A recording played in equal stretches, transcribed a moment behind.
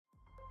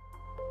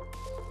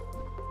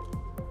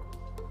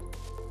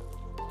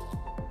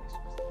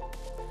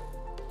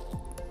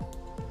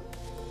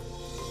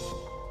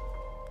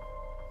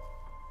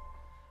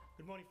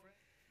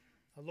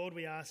Lord,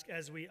 we ask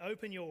as we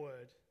open your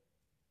word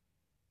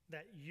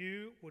that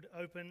you would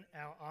open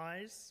our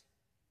eyes,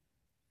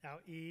 our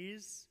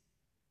ears,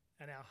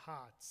 and our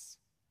hearts,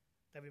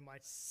 that we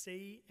might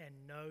see and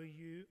know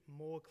you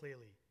more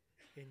clearly.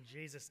 In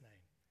Jesus'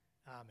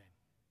 name, amen.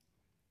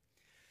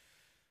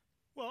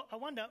 Well, I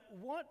wonder,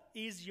 what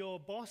is your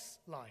boss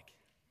like?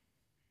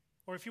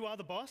 Or if you are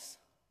the boss,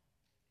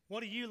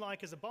 what are you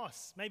like as a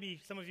boss? Maybe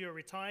some of you are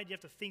retired, you have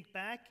to think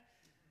back.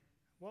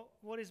 What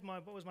was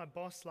my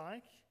boss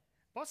like?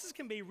 Bosses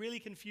can be really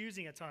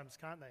confusing at times,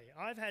 can't they?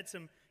 I've had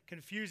some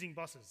confusing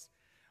bosses.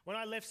 When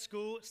I left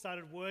school,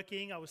 started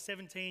working, I was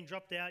 17,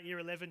 dropped out year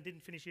 11,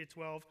 didn't finish year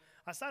 12.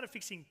 I started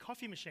fixing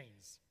coffee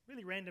machines,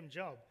 really random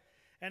job.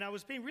 And I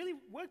was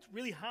worked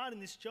really hard in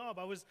this job.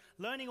 I was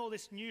learning all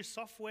this new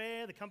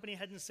software the company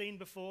hadn't seen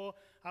before.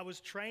 I was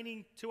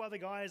training 2 other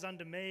guys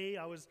under me.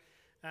 I was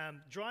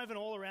driving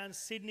all around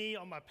Sydney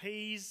on my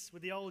Ps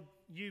with the old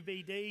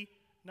UBD,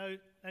 no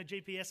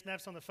GPS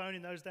maps on the phone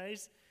in those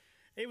days.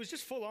 It was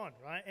just full on,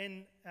 right?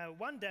 And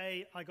one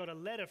day I got a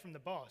letter from the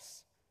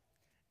boss,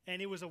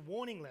 and it was a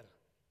warning letter.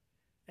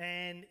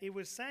 And it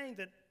was saying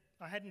that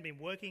I hadn't been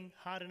working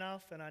hard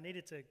enough and I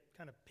needed to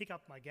kind of pick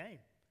up my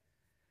game.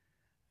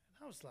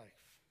 And I was like,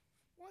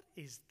 what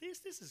is this?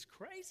 This is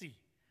crazy.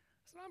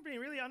 I said, I'm being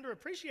really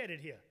underappreciated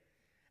here.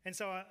 And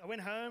so I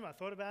went home, I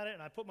thought about it,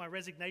 and I put my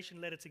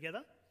resignation letter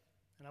together.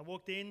 And I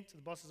walked in to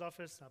the boss's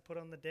office, and I put it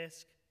on the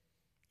desk,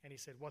 and he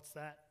said, what's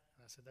that?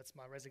 And I said, that's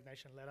my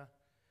resignation letter.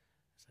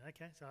 I said,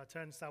 okay. So I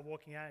turned and started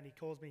walking out, and he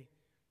calls me,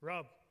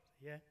 Rob. I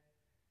said, yeah.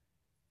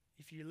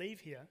 If you leave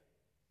here,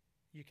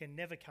 you can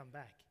never come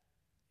back,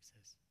 he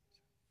says.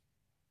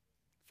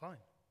 Fine.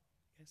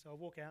 Okay, so I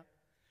walk out.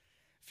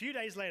 A few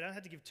days later, I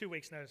had to give 2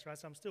 weeks' notice, right?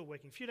 So I'm still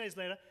working. A few days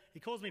later, he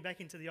calls me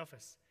back into the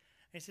office.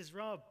 And he says,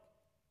 Rob,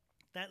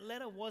 that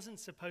letter wasn't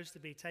supposed to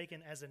be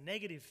taken as a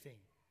negative thing.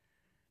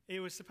 It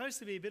was supposed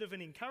to be a bit of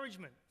an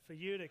encouragement for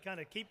you to kind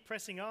of keep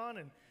pressing on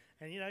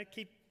and you know,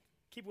 keep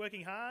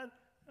working hard.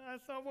 And I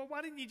thought, well,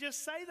 why didn't you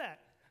just say that?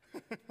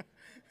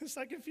 It's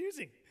so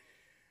confusing.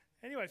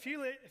 Anyway,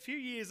 a few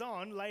years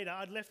on later,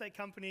 I'd left that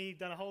company,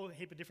 done a whole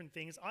heap of different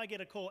things. I get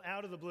a call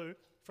out of the blue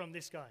from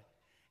this guy.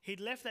 He'd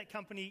left that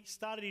company,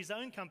 started his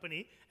own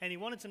company, and he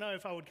wanted to know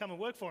if I would come and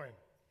work for him.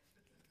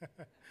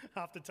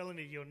 After telling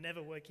me, you'll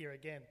never work here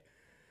again.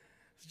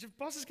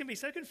 Bosses can be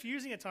so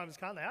confusing at times,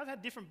 can't they? I've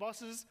had different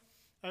bosses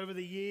over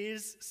the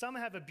years. Some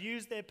have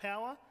abused their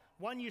power.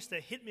 One used to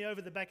hit me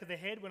over the back of the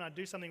head when I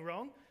do something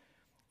wrong.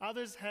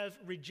 Others have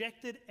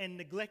rejected and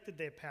neglected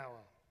their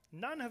power.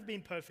 None have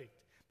been perfect,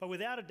 but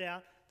without a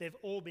doubt, they've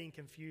all been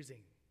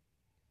confusing.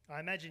 I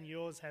imagine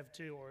yours have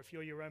too, or if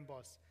you're your own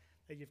boss,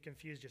 that you've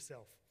confused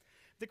yourself.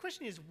 The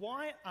question is,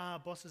 why are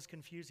bosses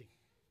confusing?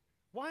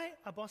 Why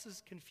are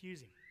bosses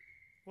confusing?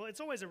 Well, it's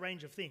always a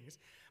range of things,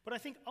 but I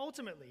think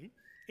ultimately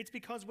it's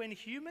because when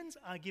humans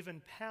are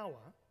given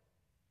power,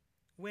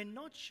 we're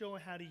not sure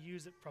how to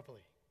use it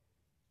properly.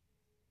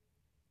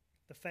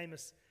 The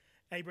famous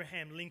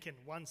Abraham Lincoln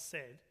once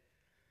said,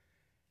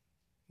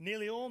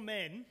 nearly all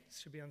men, this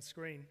should be on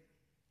screen,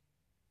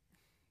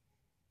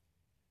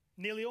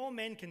 nearly all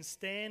men can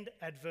stand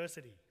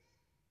adversity.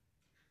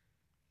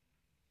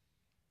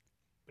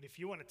 But if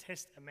you want to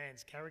test a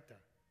man's character,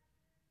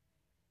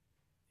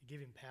 you give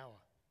him power.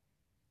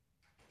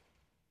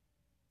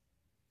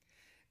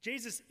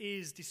 Jesus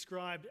is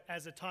described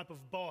as a type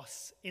of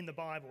boss in the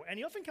Bible, and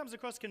he often comes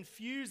across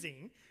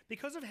confusing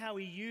because of how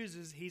he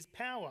uses his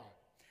power.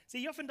 See,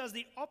 he often does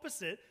the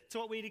opposite to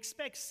what we'd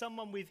expect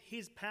someone with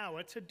his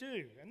power to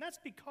do. And that's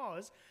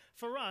because,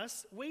 for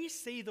us, we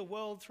see the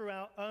world through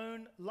our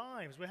own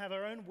lives. We have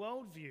our own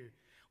worldview.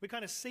 We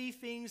kind of see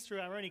things through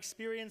our own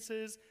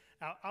experiences,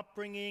 our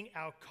upbringing,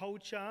 our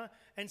culture.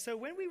 And so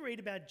when we read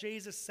about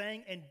Jesus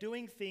saying and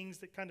doing things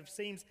that kind of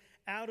seems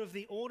out of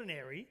the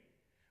ordinary,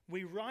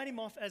 we write him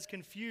off as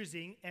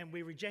confusing and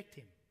we reject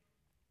him.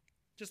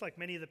 Just like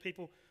many of the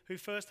people who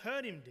first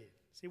heard him did.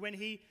 See, when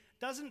he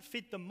doesn't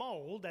fit the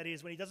mold, that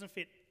is, when he doesn't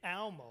fit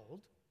our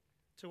mold,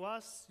 to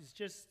us, he's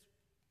just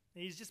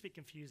a bit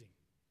confusing.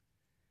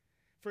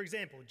 For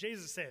example,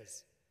 Jesus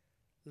says,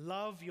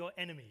 love your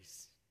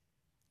enemies.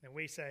 And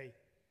we say,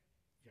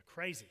 you're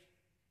crazy.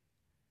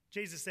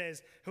 Jesus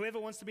says, whoever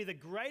wants to be the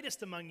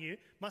greatest among you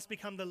must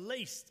become the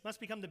least, must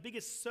become the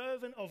biggest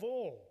servant of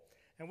all.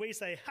 And we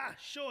say,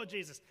 sure,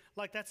 Jesus,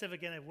 like that's ever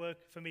going to work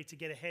for me to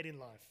get ahead in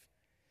life.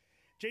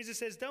 Jesus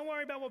says, don't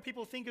worry about what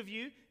people think of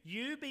you.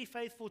 You be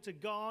faithful to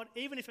God,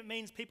 even if it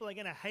means people are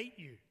going to hate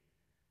you.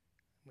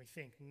 And we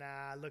think,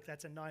 look,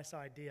 that's a nice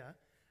idea,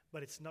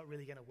 but it's not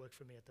really going to work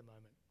for me at the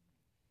moment.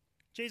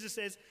 Jesus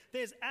says,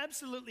 there's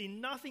absolutely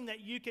nothing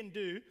that you can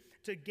do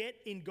to get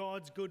in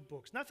God's good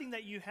books. Nothing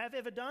that you have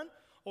ever done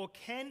or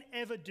can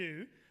ever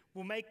do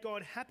will make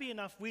God happy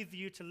enough with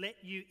you to let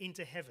you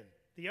into heaven.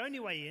 The only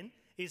way in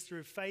is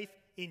through faith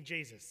in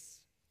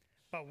Jesus.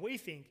 But we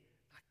think,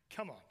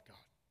 come on, God.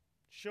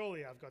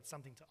 Surely I've got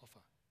something to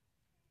offer.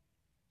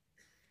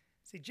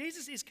 See,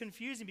 Jesus is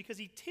confusing because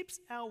he tips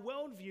our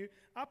worldview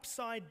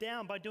upside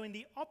down by doing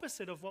the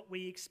opposite of what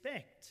we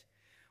expect.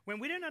 When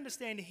we don't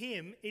understand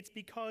him, it's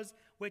because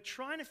we're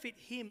trying to fit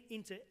him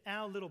into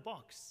our little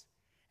box,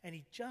 and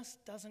he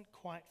just doesn't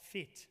quite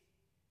fit.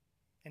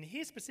 And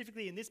here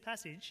specifically in this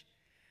passage,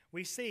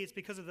 we see it's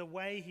because of the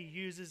way he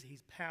uses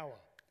his power.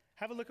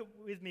 Have a look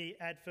with me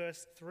at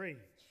verse 3.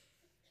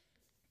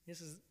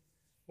 This is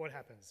what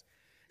happens.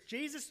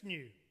 Jesus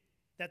knew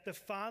that the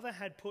Father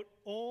had put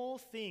all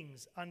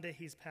things under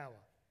his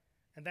power,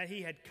 and that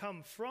he had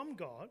come from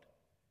God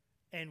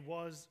and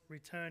was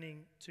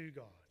returning to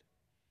God.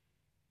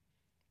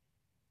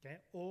 Okay?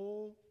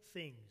 All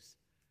things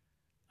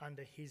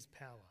under his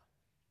power.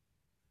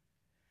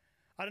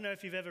 I don't know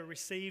if you've ever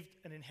received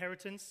an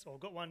inheritance or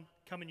got one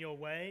coming your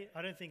way.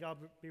 I don't think I'll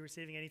be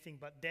receiving anything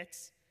but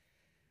debts.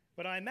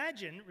 But I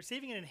imagine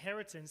receiving an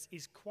inheritance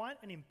is quite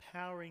an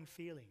empowering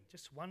feeling,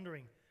 just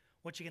wondering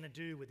what you're going to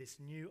do with this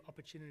new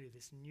opportunity,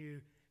 this new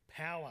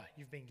power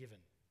you've been given.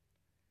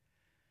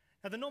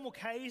 Now, the normal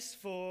case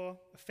for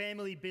a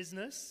family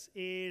business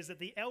is that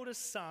the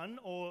eldest son,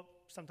 or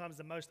sometimes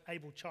the most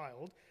able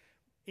child,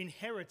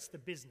 inherits the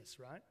business,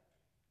 right?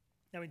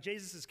 Now, in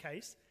Jesus'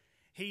 case,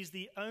 he's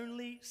the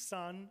only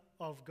Son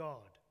of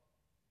God.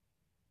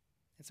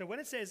 And so when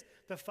it says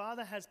the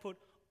Father has put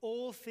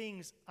all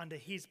things under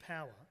his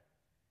power,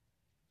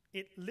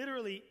 it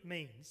literally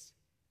means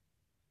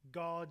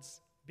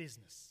God's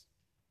business.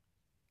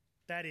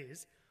 That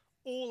is,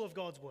 all of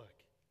God's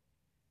work.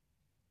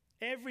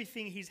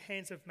 Everything his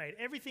hands have made,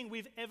 everything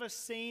we've ever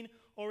seen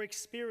or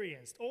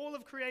experienced, all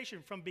of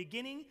creation from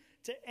beginning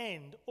to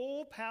end,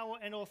 all power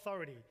and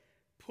authority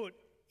put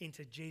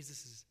into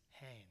Jesus'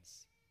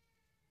 hands.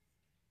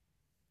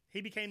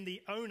 He became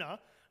the owner,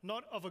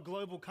 not of a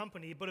global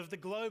company, but of the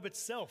globe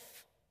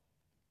itself.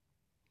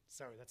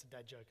 Sorry, that's a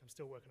dad joke. I'm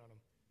still working on them.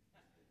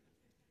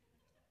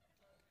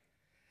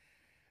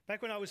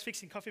 Back when I was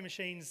fixing coffee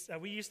machines,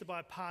 we used to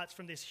buy parts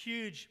from this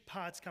huge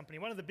parts company,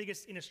 one of the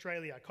biggest in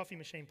Australia, Coffee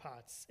Machine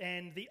Parts.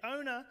 And the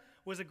owner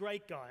was a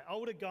great guy,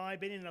 older guy,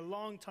 been in a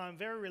long time,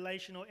 very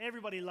relational.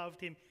 Everybody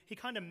loved him. He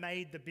kind of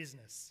made the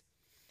business.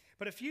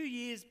 But a few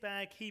years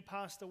back, he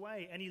passed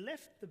away, and he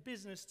left the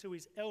business to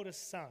his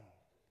eldest son.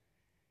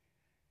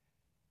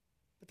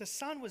 But the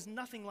son was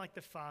nothing like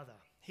the father.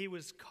 He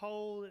was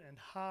cold and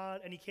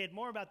hard, and he cared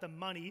more about the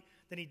money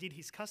than he did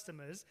his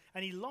customers,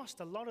 and he lost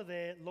a lot of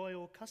their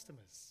loyal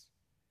customers.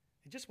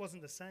 It just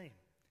wasn't the same.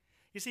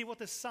 You see, what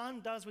the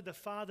son does with the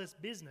father's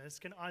business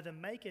can either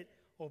make it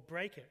or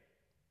break it.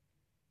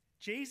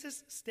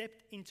 Jesus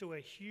stepped into a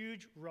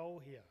huge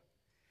role here.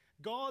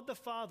 God the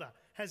Father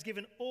has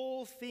given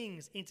all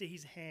things into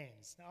his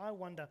hands. Now, I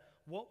wonder,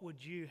 what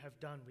would you have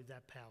done with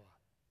that power?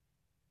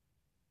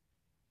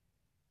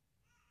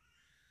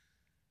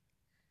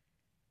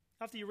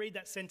 After you read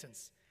that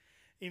sentence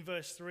in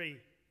verse 3,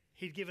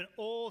 he'd given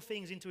all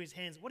things into his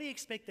hands. What do you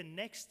expect the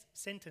next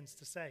sentence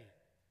to say?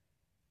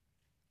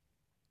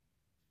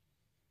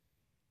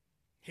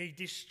 He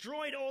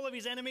destroyed all of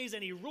his enemies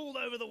and he ruled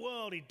over the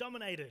world. He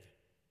dominated.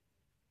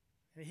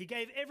 And he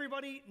gave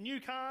everybody new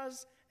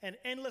cars and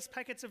endless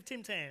packets of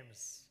Tim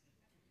Tams.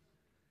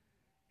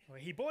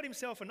 He bought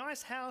himself a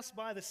nice house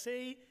by the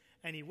sea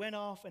and he went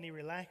off and he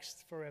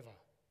relaxed forever.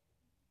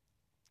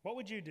 What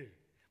would you do?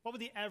 What would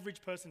the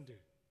average person do?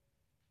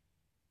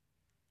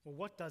 Well,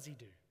 what does he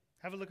do?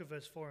 Have a look at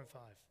verse 4 and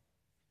 5.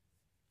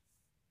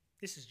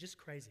 This is just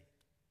crazy.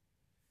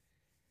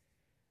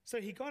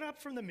 So he got up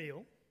from the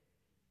meal,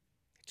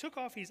 took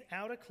off his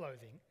outer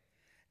clothing,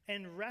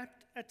 and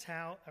wrapped a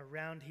towel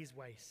around his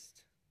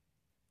waist.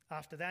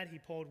 After that, he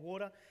poured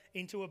water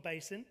into a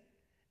basin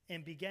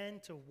and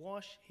began to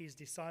wash his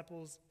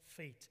disciples'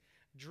 feet,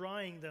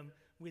 drying them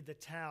with the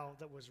towel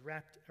that was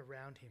wrapped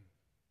around him.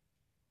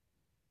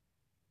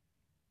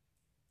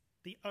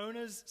 The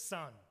owner's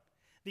son,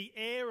 the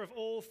heir of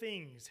all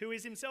things, who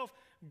is himself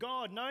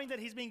God, knowing that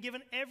he's been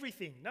given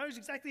everything, knows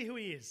exactly who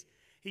he is.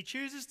 He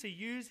chooses to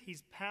use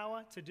his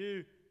power to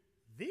do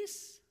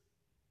this,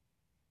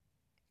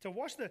 to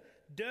wash the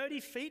dirty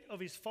feet of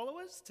his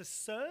followers, to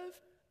serve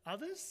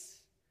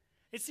others.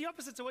 It's the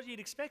opposite to what you'd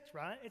expect,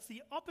 right? It's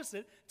the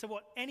opposite to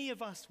what any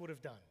of us would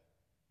have done.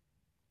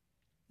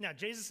 Now,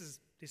 Jesus'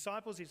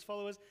 disciples, his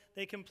followers,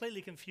 they're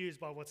completely confused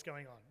by what's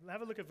going on.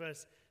 Have a look at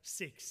verse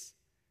 6.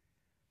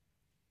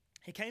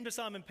 He came to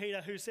Simon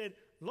Peter, who said,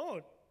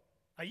 "Lord,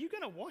 are you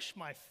going to wash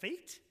my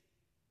feet?"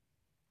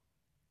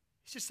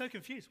 He's just so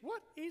confused.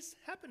 What is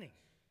happening?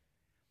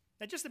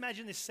 Now just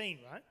imagine this scene,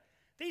 right?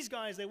 These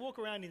guys, they walk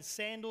around in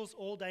sandals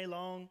all day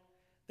long.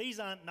 These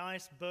aren't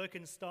nice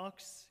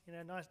Birkenstocks,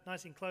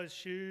 nice enclosed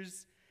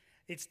shoes.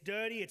 It's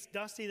dirty, it's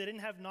dusty. They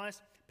didn't have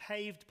nice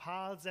paved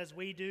paths as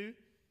we do.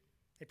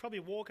 They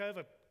probably walk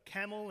over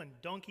camel and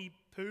donkey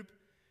poop.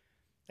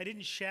 They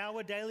didn't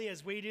shower daily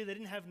as we do. They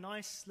didn't have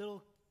nice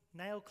little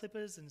nail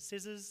clippers and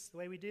scissors the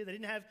way we do. They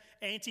didn't have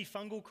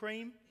antifungal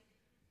cream.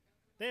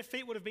 Their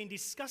feet would have been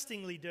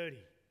disgustingly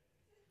dirty.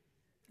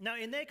 Now,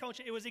 in their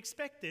culture, it was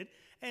expected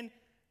and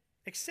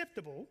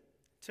acceptable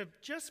to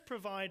just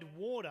provide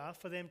water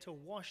for them to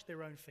wash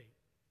their own feet.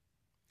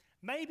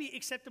 Maybe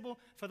acceptable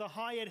for the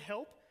hired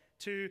help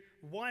to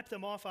wipe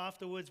them off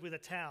afterwards with a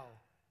towel.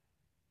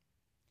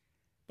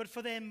 but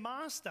for their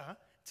master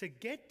to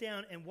get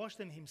down and wash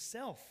them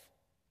himself.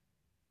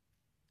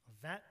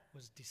 That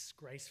was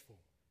disgraceful.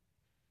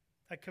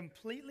 A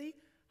completely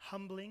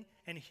humbling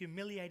and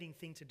humiliating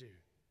thing to do.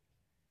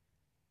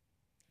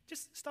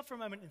 Just stop for a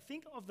moment and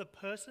think of the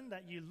person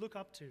that you look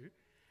up to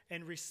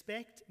and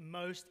respect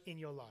most in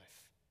your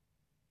life.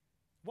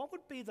 What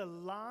would be the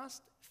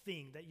last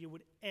thing that you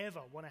would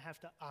ever want to have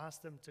to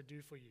ask them to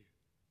do for you?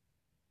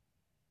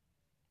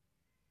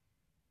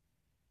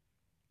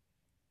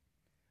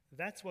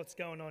 That's what's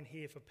going on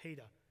here for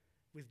Peter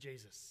with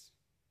Jesus.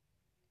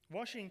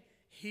 Washing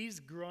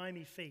his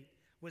grimy feet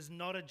was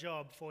not a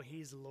job for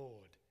his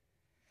Lord.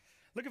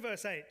 Look at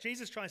verse 8.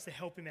 Jesus tries to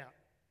help him out.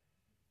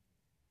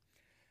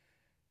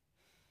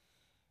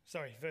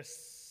 Sorry, verse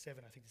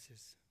 7, I think this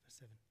is verse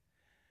 7.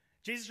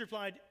 Jesus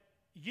replied,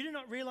 "You do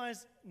not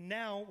realize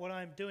now what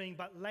I'm doing,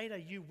 but later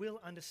you will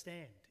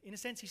understand." In a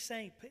sense, he's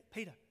saying,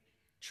 Peter,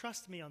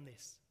 trust me on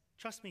this.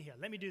 Trust me here.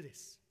 Let me do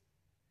this.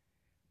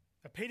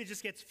 But Peter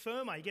just gets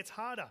firmer. He gets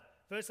harder.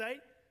 Verse 8,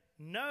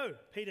 "No,"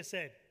 Peter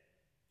said,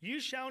 "you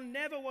shall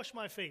never wash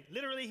my feet."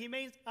 Literally, he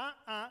means,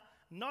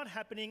 not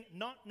happening,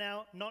 not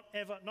now, not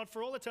ever, not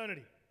for all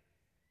eternity.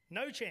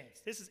 No chance.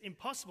 This is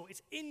impossible.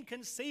 It's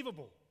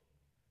inconceivable.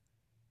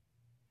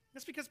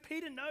 That's because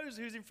Peter knows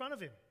who's in front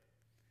of him.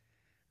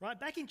 Right?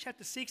 Back in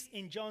chapter 6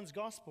 in John's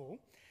Gospel,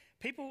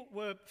 people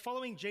were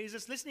following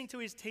Jesus, listening to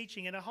his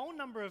teaching, and a whole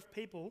number of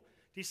people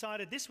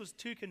decided this was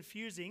too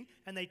confusing,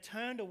 and they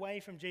turned away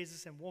from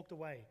Jesus and walked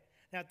away.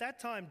 Now, at that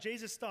time,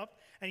 Jesus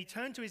stopped, and he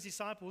turned to his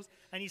disciples,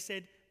 and he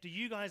said, "Do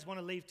you guys want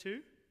to leave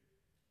too?"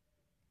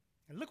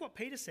 And look what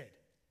Peter said.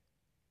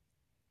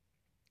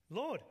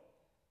 "Lord,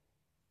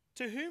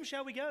 to whom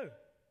shall we go?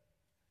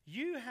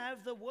 You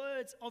have the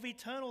words of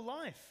eternal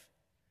life.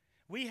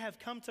 We have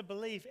come to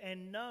believe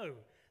and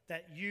know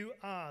that you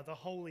are the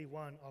Holy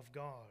One of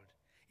God."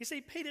 You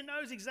see, Peter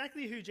knows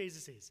exactly who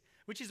Jesus is,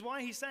 which is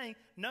why he's saying,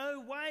 no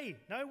way,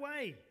 no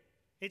way.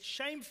 It's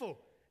shameful.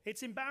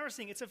 It's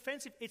embarrassing. It's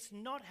offensive. It's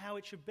not how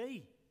it should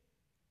be.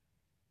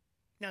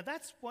 Now,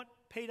 that's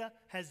what Peter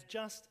has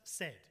just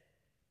said.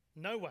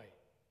 No way.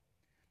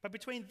 But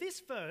between this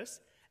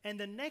verse and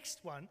the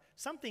next one,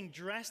 something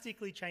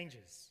drastically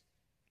changes.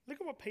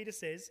 Look at what Peter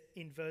says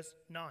in verse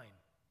 9.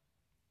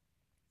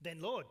 "Then,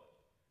 Lord,"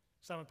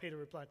 Simon Peter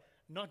replied,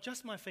 "not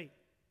just my feet,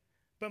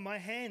 but my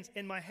hands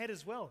and my head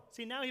as well."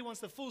 See, now he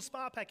wants the full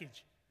spa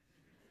package.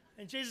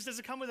 And Jesus, does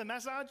it come with a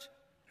massage?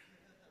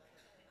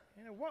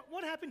 You know,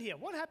 what happened here?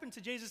 What happened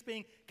to Jesus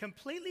being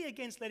completely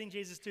against letting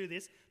Jesus do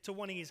this to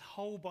wanting his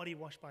whole body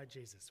washed by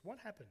Jesus? What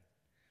happened?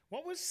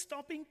 What was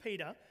stopping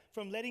Peter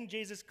from letting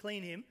Jesus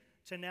clean him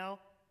to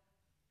now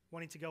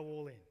wanting to go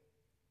all in?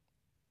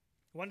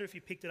 I wonder if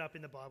you picked it up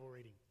in the Bible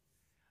reading.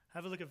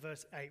 Have a look at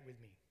verse 8 with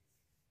me.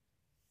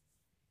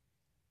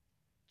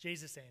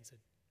 Jesus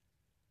answered,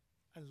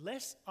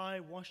 "Unless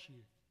I wash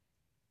you,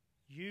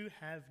 you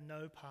have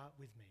no part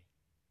with me.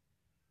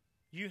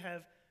 You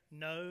have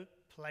no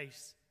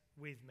place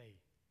with me."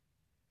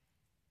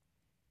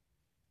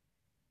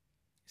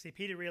 See,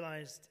 Peter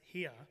realized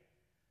here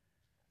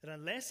that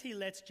unless he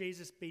lets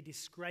Jesus be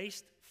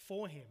disgraced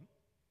for him,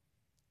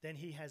 then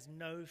he has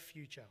no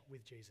future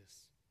with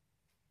Jesus.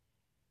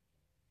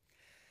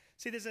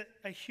 See, there's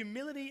a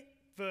humility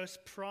versus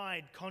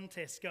pride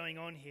contest going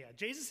on here.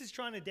 Jesus is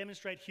trying to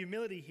demonstrate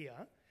humility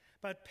here,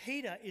 but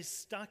Peter is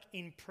stuck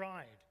in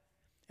pride.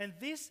 And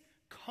this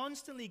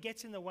constantly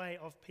gets in the way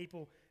of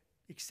people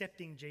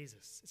accepting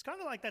Jesus. It's kind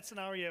of like that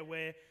scenario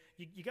where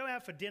you go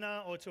out for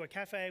dinner or to a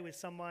cafe with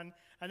someone,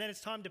 and then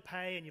it's time to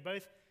pay, and you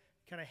both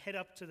kind of head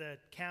up to the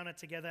counter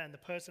together, and the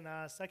person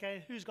asks,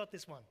 "Okay, who's got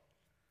this one?"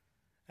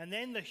 And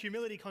then the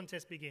humility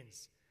contest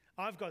begins.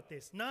 "I've got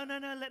this." No,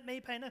 let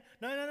me pay. No,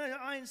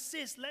 I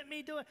insist, let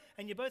me do it.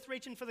 And you're both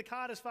reaching for the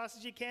card as fast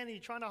as you can, and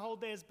you're trying to hold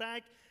theirs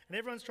back, and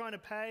everyone's trying to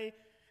pay.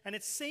 And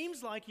it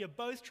seems like you're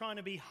both trying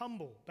to be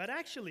humble. But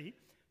actually,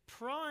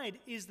 pride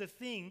is the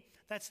thing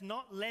that's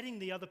not letting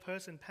the other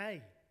person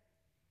pay.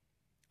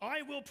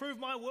 "I will prove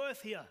my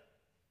worth here.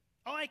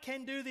 I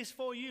can do this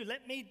for you.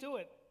 Let me do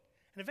it."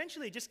 And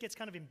eventually it just gets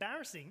kind of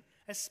embarrassing,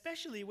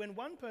 especially when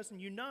one person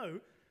you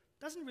know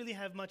doesn't really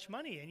have much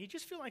money, and you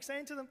just feel like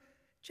saying to them,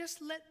 "Just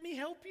let me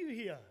help you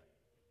here."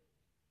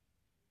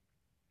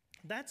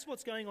 That's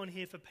what's going on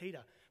here for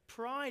Peter.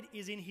 Pride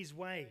is in his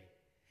way.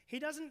 He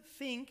doesn't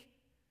think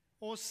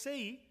or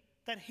see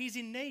that he's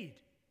in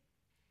need.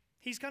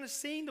 He's kind of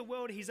seeing the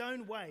world his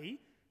own way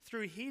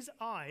through his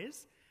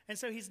eyes, and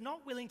so he's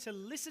not willing to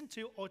listen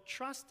to or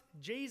trust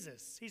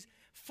Jesus. He's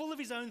full of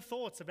his own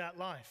thoughts about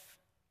life.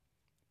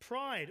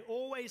 Pride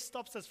always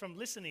stops us from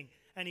listening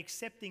and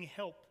accepting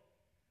help.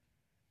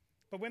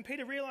 But when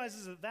Peter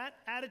realizes that that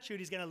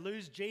attitude is going to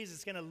lose Jesus,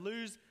 it's going to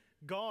lose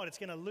God, it's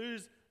going to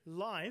lose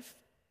life,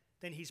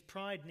 then his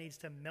pride needs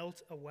to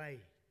melt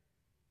away.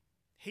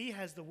 He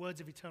has the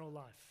words of eternal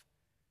life.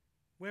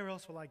 Where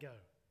else will I go?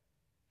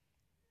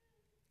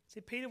 See,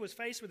 Peter was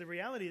faced with the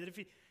reality that if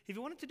he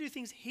wanted to do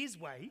things his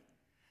way,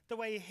 the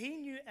way he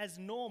knew as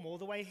normal,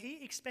 the way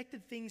he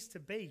expected things to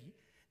be,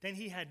 then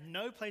he had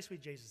no place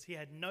with Jesus. He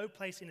had no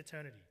place in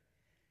eternity.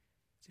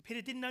 See,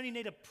 Peter didn't only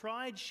need a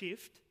pride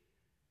shift,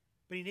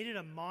 but he needed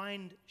a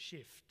mind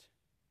shift.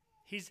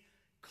 His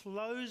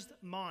closed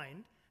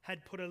mind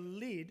had put a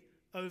lid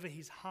over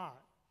his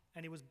heart,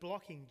 and he was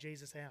blocking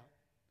Jesus out.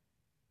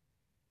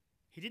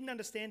 He didn't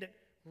understand it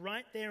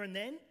right there and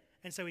then,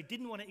 and so he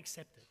didn't want to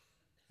accept it.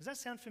 Does that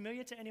sound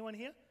familiar to anyone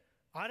here?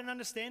 I don't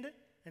understand it,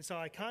 and so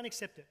I can't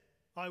accept it.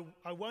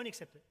 I won't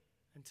accept it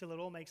until it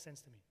all makes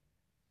sense to me.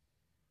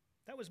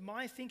 That was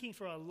my thinking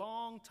for a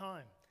long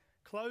time.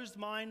 Closed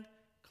mind,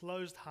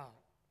 closed heart.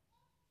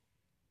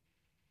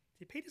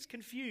 See, Peter's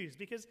confused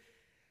because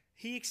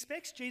he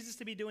expects Jesus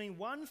to be doing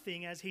one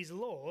thing as his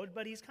Lord,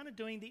 but he's kind of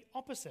doing the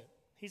opposite.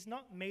 He's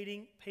not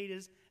meeting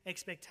Peter's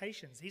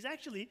expectations. He's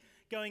actually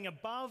going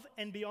above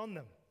and beyond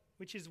them,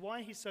 which is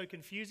why he's so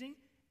confusing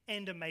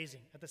and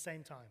amazing at the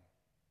same time.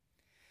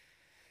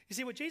 You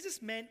see, what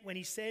Jesus meant when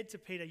he said to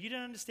Peter, "You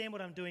don't understand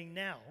what I'm doing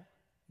now,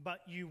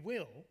 but you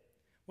will,"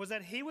 was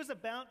that he was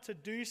about to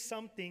do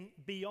something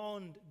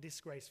beyond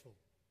disgraceful,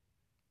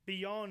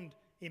 beyond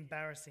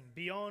embarrassing,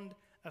 beyond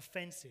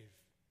offensive.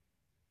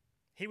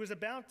 He was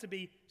about to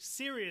be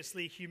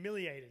seriously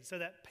humiliated so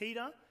that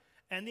Peter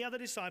and the other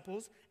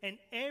disciples and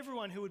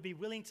everyone who would be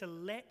willing to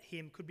let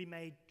him could be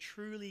made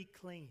truly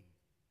clean.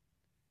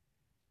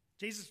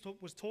 Jesus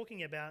was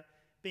talking about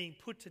being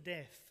put to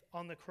death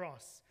on the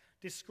cross,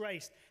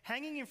 disgraced,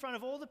 hanging in front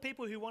of all the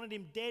people who wanted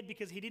him dead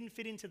because he didn't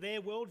fit into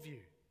their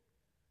worldview.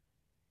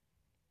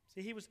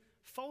 See, he was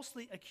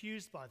falsely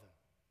accused by them.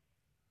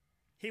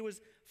 He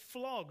was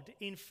flogged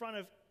in front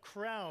of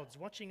crowds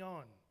watching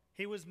on.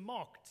 He was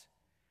mocked,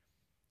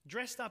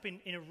 dressed up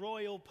in a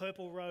royal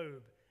purple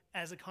robe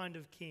as a kind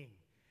of king,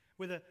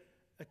 with a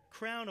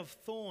crown of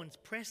thorns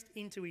pressed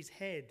into his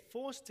head,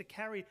 forced to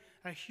carry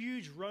a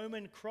huge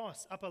Roman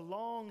cross up a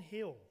long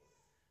hill,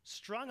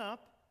 strung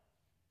up,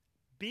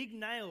 big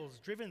nails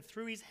driven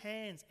through his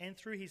hands and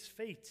through his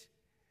feet,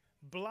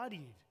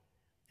 bloodied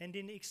and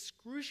in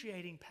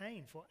excruciating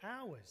pain for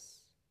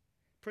hours,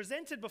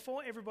 presented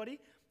before everybody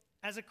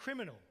as a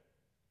criminal,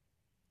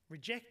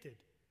 rejected,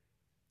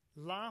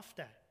 laughed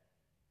at,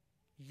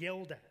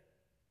 yelled at,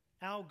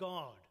 our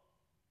God,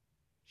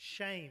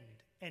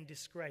 shamed and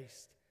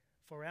disgraced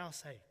for our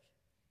sake,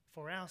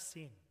 for our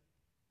sin.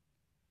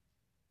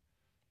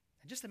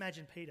 And just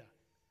imagine Peter,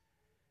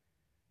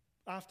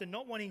 after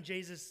not wanting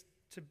Jesus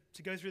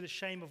to go through the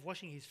shame of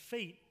washing his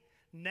feet,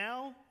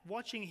 now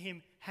watching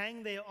him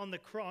hang there on the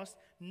cross,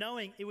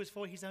 knowing it was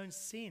for his own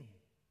sin.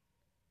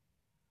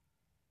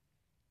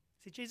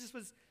 See, Jesus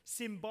was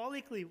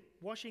symbolically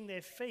washing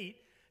their feet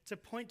to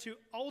point to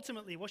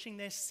ultimately washing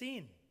their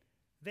sin,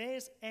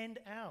 theirs and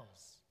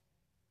ours.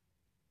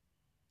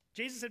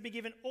 Jesus had been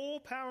given all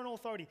power and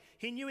authority.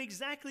 He knew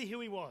exactly who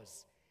he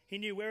was. He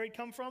knew where he'd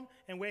come from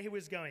and where he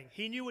was going.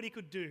 He knew what he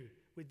could do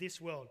with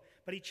this world.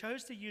 But he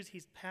chose to use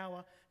his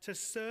power to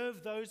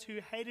serve those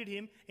who hated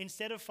him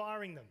instead of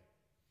firing them,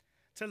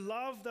 to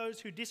love those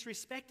who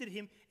disrespected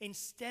him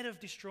instead of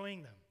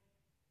destroying them.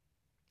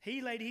 He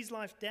laid his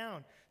life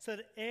down so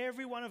that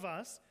every one of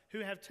us who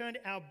have turned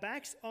our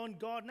backs on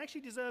God and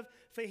actually deserve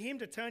for him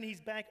to turn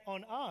his back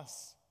on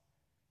us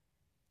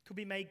could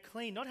be made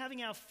clean, not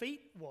having our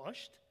feet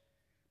washed,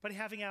 but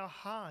having our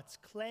hearts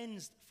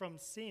cleansed from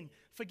sin,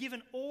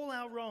 forgiven all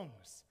our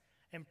wrongs,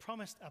 and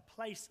promised a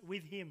place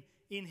with him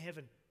in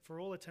heaven for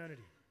all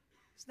eternity.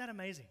 Isn't that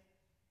amazing?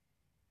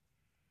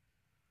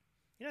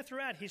 You know,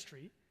 throughout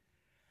history,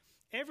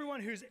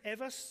 everyone who's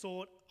ever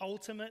sought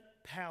ultimate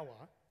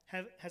power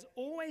has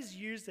always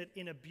used it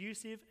in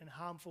abusive and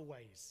harmful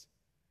ways.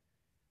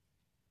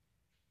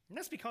 And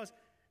that's because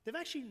they've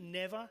actually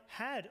never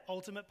had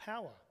ultimate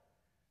power.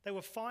 They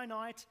were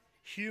finite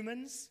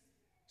humans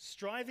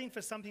striving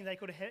for something they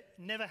could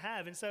never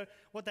have. And so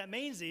what that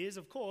means is,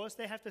 of course,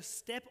 they have to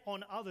step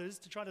on others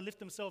to try to lift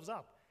themselves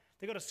up.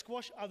 They've got to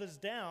squash others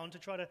down to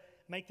try to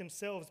make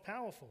themselves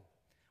powerful.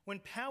 When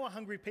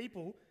power-hungry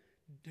people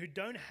who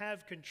don't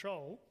have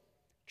control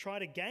try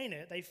to gain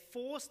it, they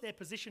force their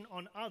position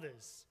on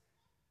others,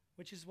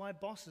 which is why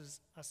bosses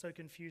are so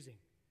confusing,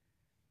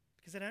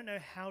 because they don't know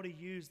how to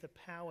use the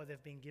power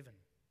they've been given.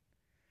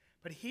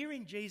 But here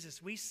in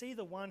Jesus, we see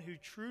the one who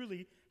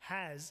truly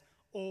has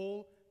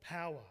all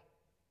power,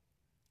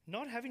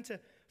 not having to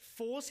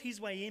force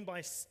his way in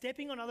by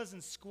stepping on others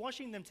and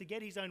squashing them to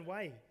get his own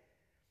way,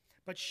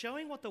 but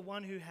showing what the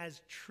one who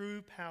has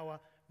true power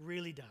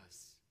really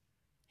does.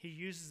 He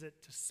uses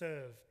it to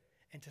serve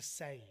and to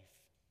save.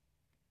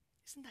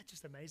 Isn't that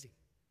just amazing?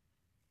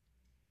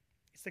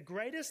 It's the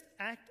greatest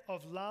act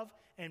of love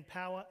and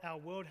power our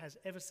world has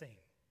ever seen.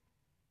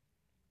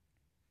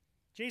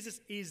 Jesus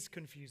is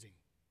confusing.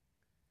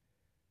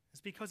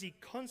 It's because he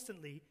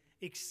constantly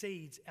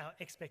exceeds our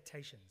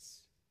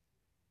expectations.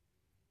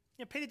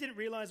 You know, Peter didn't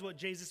realize what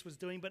Jesus was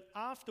doing, but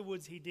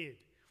afterwards he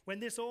did. When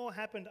this all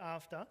happened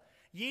after,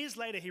 years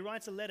later, he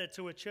writes a letter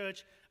to a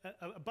church,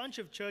 a bunch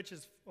of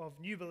churches of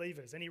new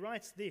believers, and he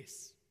writes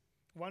this,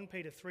 1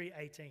 Peter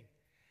 3:18.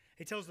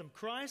 He tells them,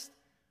 Christ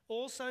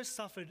also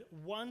suffered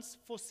once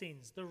for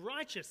sins, the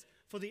righteous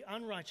for the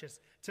unrighteous,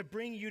 to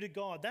bring you to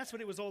God. That's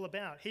what it was all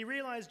about. He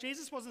realized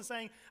Jesus wasn't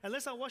saying,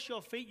 unless I wash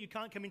your feet, you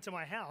can't come into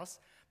my house,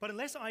 but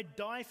unless I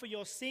die for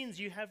your sins,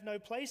 you have no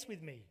place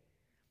with me.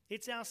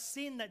 It's our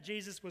sin that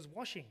Jesus was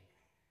washing.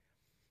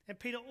 And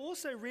Peter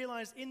also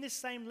realized in this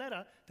same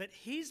letter that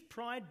his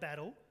pride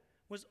battle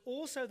was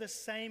also the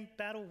same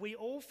battle we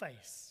all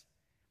face.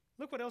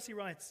 Look what else he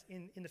writes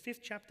in the 5th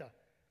chapter.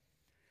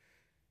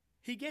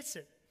 He gets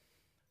it.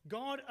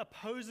 God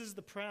opposes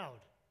the proud,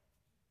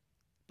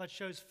 but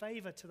shows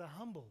favor to the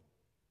humble.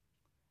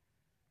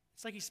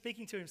 It's like he's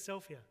speaking to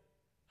himself here.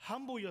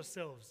 Humble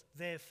yourselves,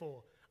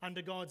 therefore,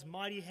 under God's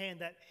mighty hand,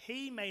 that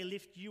he may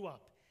lift you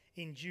up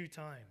in due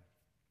time.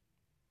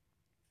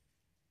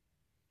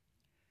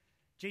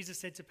 Jesus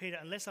said to Peter,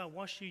 unless I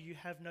wash you, you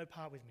have no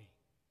part with me.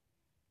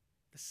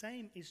 The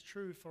same is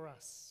true for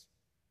us.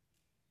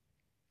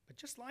 But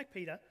just like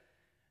Peter,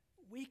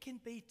 we can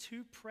be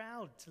too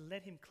proud to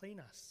let him clean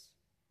us.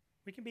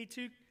 We can be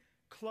too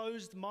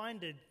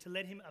closed-minded to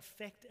let him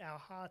affect our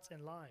hearts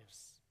and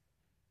lives.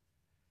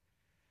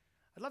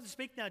 I'd love to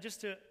speak now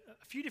just to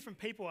a few different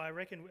people I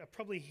reckon are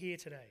probably here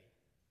today.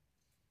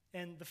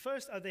 And the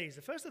first are these.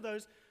 The first are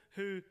those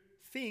who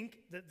think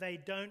that they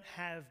don't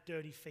have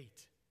dirty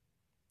feet.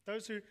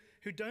 Those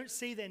who don't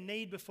see their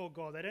need before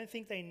God. They don't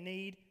think they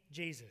need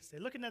Jesus. They're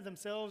looking at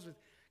themselves with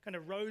kind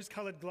of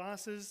rose-colored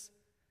glasses,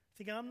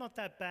 thinking, I'm not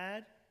that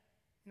bad.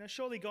 You know,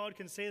 surely God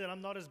can see that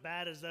I'm not as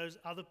bad as those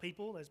other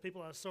people, those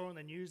people I saw on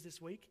the news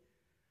this week.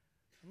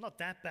 I'm not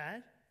that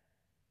bad.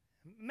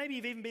 Maybe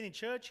you've even been in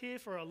church here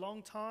for a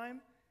long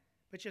time,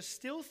 but you're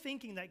still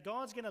thinking that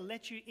God's going to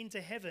let you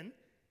into heaven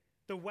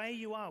the way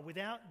you are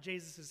without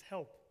Jesus'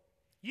 help.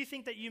 You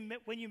think that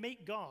when you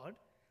meet God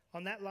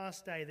on that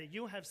last day, that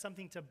you'll have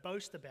something to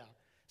boast about,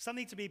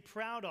 something to be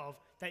proud of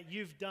that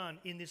you've done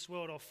in this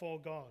world or for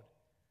God.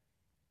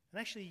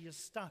 And actually, you're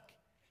stuck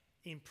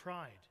in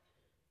pride.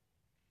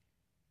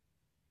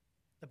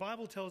 The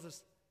Bible tells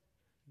us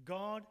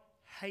God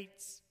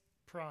hates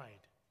pride.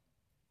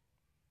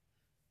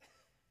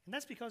 And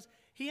that's because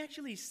he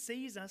actually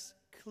sees us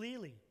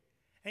clearly,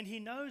 and he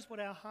knows what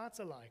our hearts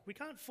are like. We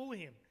can't fool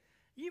him.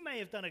 You may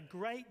have done a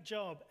great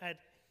job at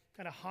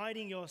kind of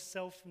hiding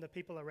yourself from the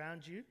people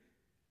around you,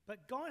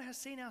 but God has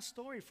seen our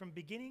story from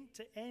beginning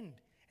to end,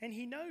 and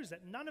he knows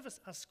that none of us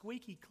are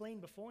squeaky clean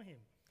before him.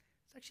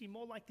 It's actually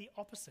more like the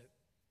opposite.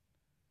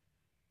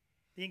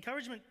 The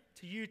encouragement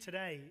to you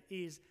today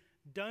is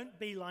don't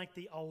be like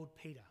the old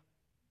Peter.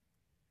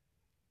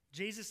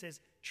 Jesus says,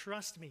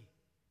 trust me,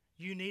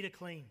 you need a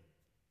clean.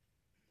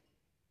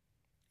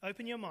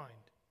 Open your mind.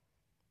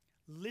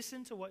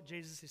 Listen to what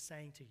Jesus is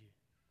saying to you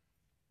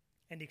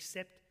and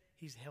accept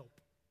his help.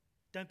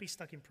 Don't be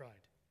stuck in pride.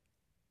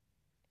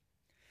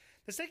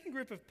 The second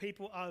group of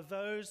people are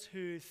those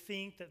who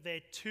think that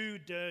they're too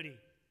dirty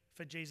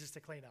for Jesus to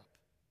clean up.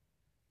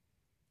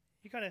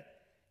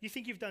 You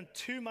think you've done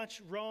too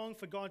much wrong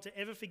for God to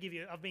ever forgive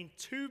you. I've been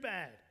too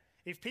bad.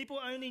 If people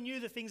only knew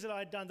the things that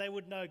I'd done, they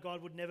would know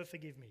God would never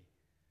forgive me.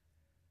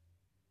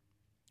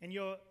 And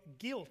your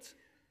guilt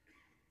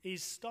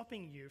is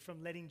stopping you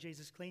from letting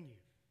Jesus clean you.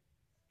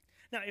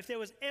 Now, if there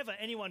was ever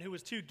anyone who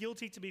was too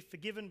guilty to be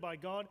forgiven by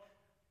God,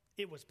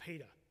 it was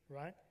Peter,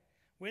 right?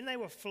 When they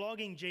were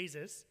flogging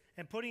Jesus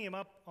and putting him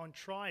up on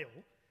trial,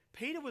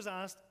 Peter was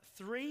asked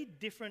 3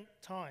 different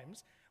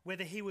times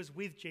whether he was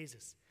with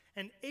Jesus.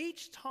 And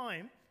each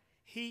time,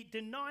 he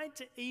denied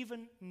to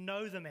even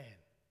know the man.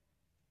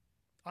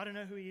 I don't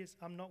know who he is.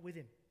 I'm not with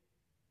him.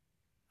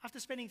 After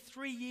spending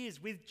 3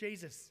 years with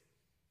Jesus,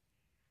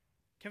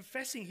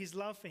 confessing his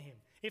love for him,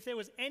 if there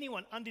was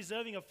anyone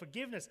undeserving of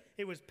forgiveness,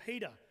 it was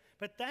Peter.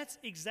 But that's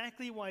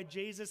exactly why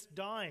Jesus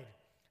died,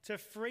 to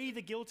free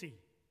the guilty,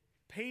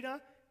 Peter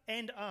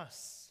and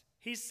us.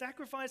 His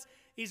sacrifice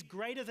is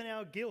greater than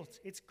our guilt.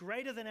 It's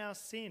greater than our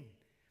sin.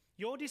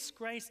 Your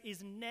disgrace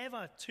is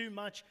never too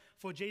much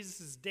for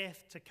Jesus'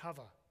 death to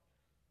cover.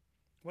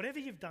 Whatever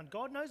you've done,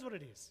 God knows what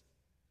it is.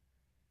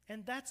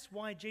 And that's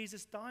why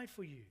Jesus died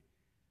for you.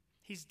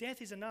 His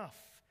death is enough.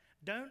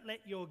 Don't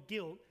let your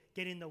guilt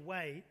get in the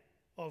way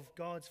of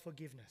God's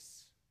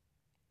forgiveness.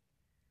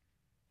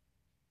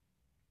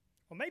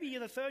 Or maybe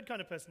you're the third kind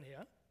of person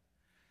here.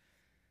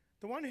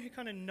 The one who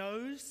kind of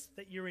knows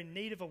that you're in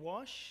need of a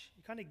wash.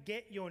 You kind of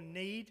get your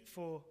need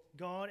for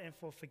God and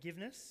for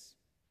forgiveness.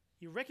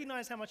 You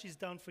recognize how much he's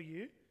done for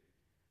you,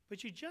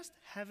 but you just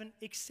haven't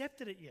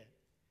accepted it yet.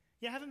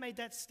 You haven't made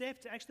that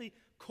step to actually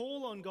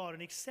call on God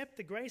and accept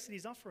the grace that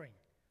he's offering.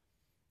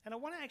 And I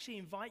want to actually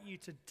invite you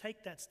to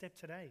take that step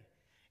today.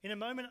 In a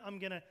moment, I'm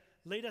going to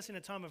lead us in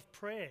a time of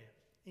prayer,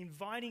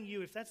 inviting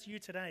you, if that's you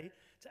today,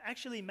 to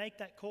actually make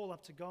that call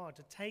up to God,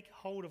 to take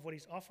hold of what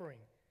he's offering.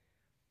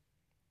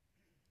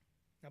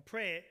 Now,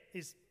 prayer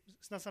it's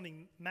not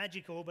something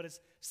magical, but it's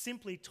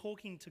simply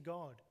talking to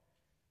God,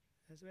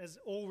 as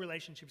all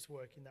relationships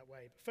work in that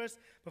way. But first,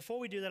 before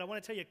we do that, I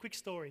want to tell you a quick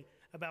story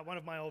about one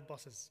of my old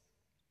bosses.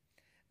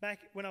 Back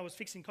when I was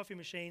fixing coffee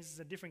machines, this is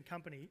a different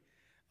company,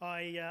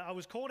 I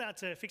was called out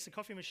to fix a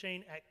coffee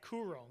machine at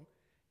Koorong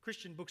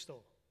Christian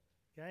bookstore.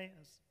 Okay, I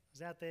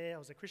was out there, I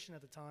was a Christian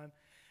at the time,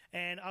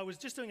 And I was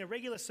just doing a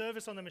regular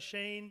service on the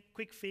machine,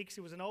 quick fix.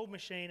 It was an old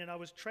machine, and I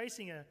was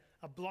tracing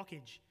a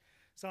blockage.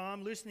 So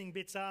I'm loosening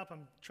bits up,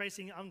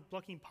 I'm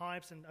blocking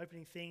pipes and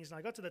opening things. And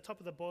I got to the top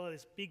of the boiler,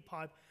 this big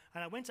pipe,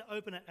 and I went to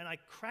open it, and I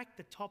cracked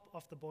the top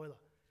off the boiler,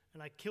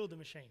 and I killed the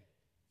machine.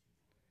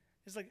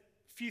 It's like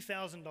a few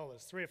 $1,000,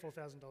 $3,000 or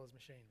 $4,000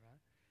 machine, right?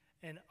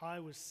 And I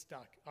was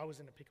stuck. I was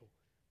in a pickle.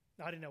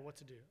 I didn't know what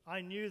to do.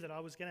 I knew that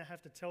I was going to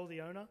have to tell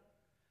the owner,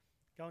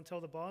 go and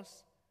tell the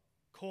boss,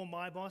 call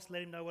my boss,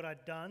 let him know what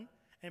I'd done,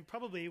 and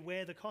probably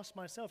wear the cost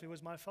myself. It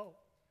was my fault.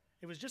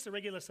 It was just a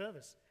regular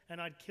service,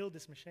 and I'd killed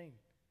this machine.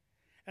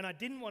 And I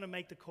didn't want to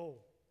make the call.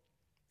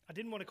 I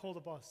didn't want to call the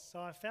boss. So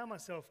I found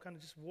myself kind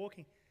of just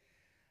walking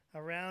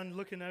around,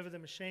 looking over the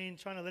machine,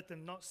 trying to let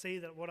them not see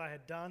that what I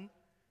had done.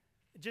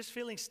 Just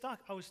feeling stuck.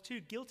 I was too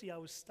guilty. I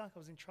was stuck. I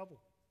was in trouble.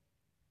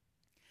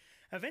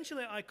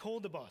 Eventually, I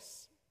called the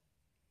boss.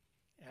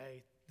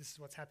 Hey, this is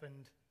what's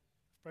happened.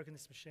 I've broken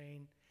this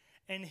machine.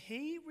 And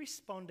he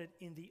responded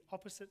in the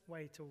opposite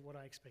way to what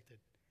I expected.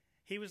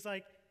 He was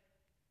like,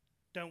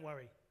 don't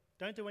worry.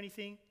 Don't do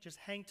anything. Just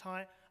hang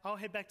tight. I'll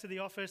head back to the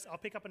office. I'll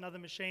pick up another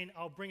machine.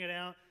 I'll bring it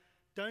out.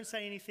 Don't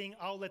say anything.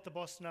 I'll let the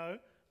boss know.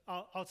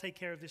 I'll take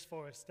care of this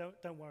for us.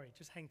 Don't worry.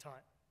 Just hang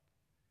tight.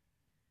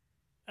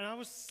 And I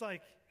was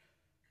like,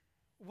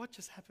 what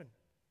just happened?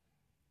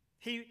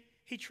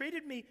 He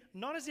treated me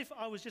not as if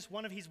I was just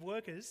one of his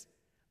workers,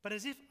 but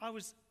as if I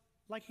was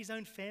like his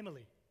own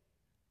family.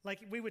 Like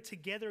we were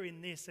together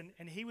in this,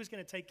 and he was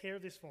going to take care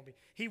of this for me.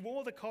 He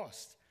wore the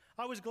cost.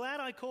 I was glad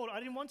I called. I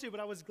didn't want to, but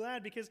I was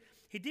glad because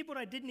he did what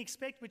I didn't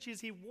expect, which is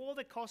he wore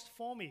the cost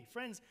for me.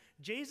 Friends,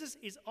 Jesus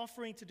is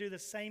offering to do the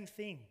same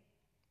thing,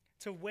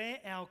 to wear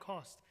our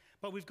cost,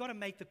 but we've got to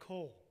make the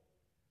call.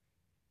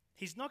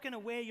 He's not going to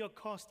wear your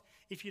cost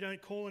if you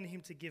don't call on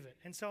him to give it.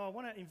 And so I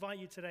want to invite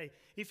you today,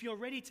 if you're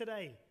ready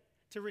today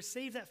to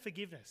receive that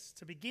forgiveness,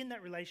 to begin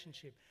that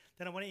relationship,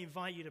 then I want to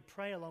invite you to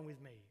pray along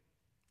with me.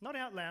 Not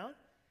out loud,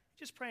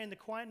 just pray in the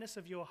quietness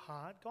of your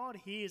heart. God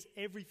hears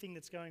everything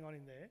that's going on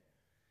in there.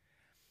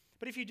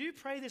 But if you do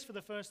pray this for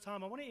the first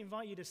time, I want to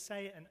invite you to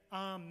say an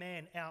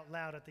amen out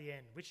loud at the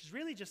end, which is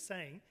really just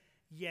saying,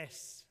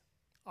 yes,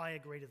 I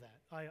agree to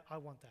that. I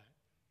want that.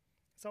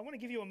 So I want to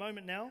give you a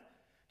moment now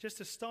just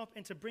to stop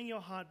and to bring your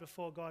heart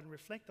before God and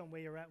reflect on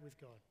where you're at with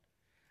God.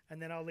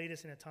 And then I'll lead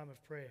us in a time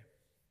of prayer.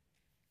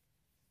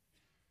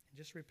 And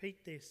just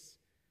repeat this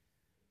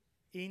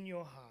in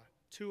your heart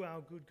to our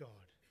good God.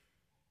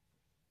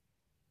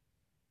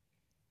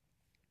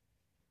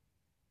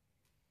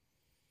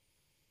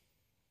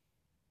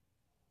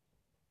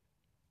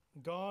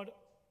 God,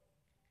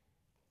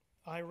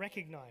 I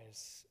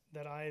recognize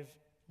that I've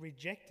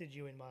rejected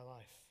you in my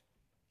life.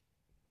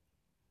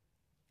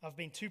 I've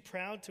been too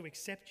proud to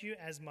accept you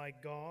as my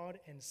God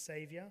and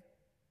Savior,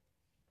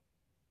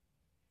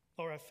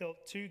 or I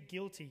felt too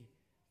guilty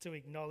to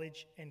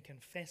acknowledge and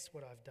confess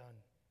what I've done.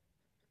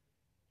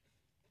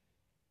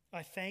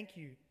 I thank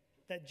you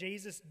that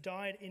Jesus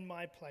died in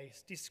my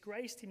place,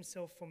 disgraced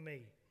himself for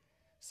me,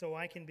 so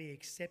I can be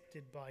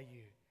accepted by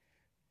you.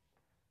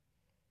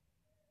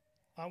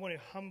 I want to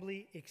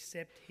humbly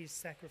accept his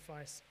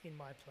sacrifice in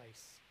my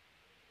place.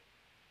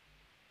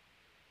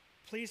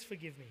 Please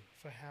forgive me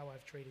for how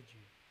I've treated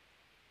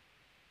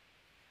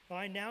you.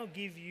 I now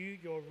give you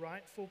your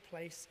rightful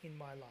place in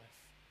my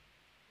life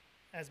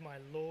as my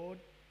Lord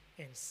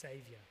and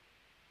Savior.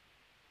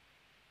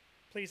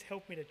 Please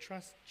help me to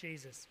trust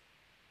Jesus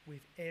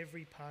with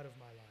every part of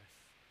my life.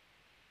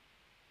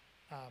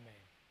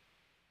 Amen.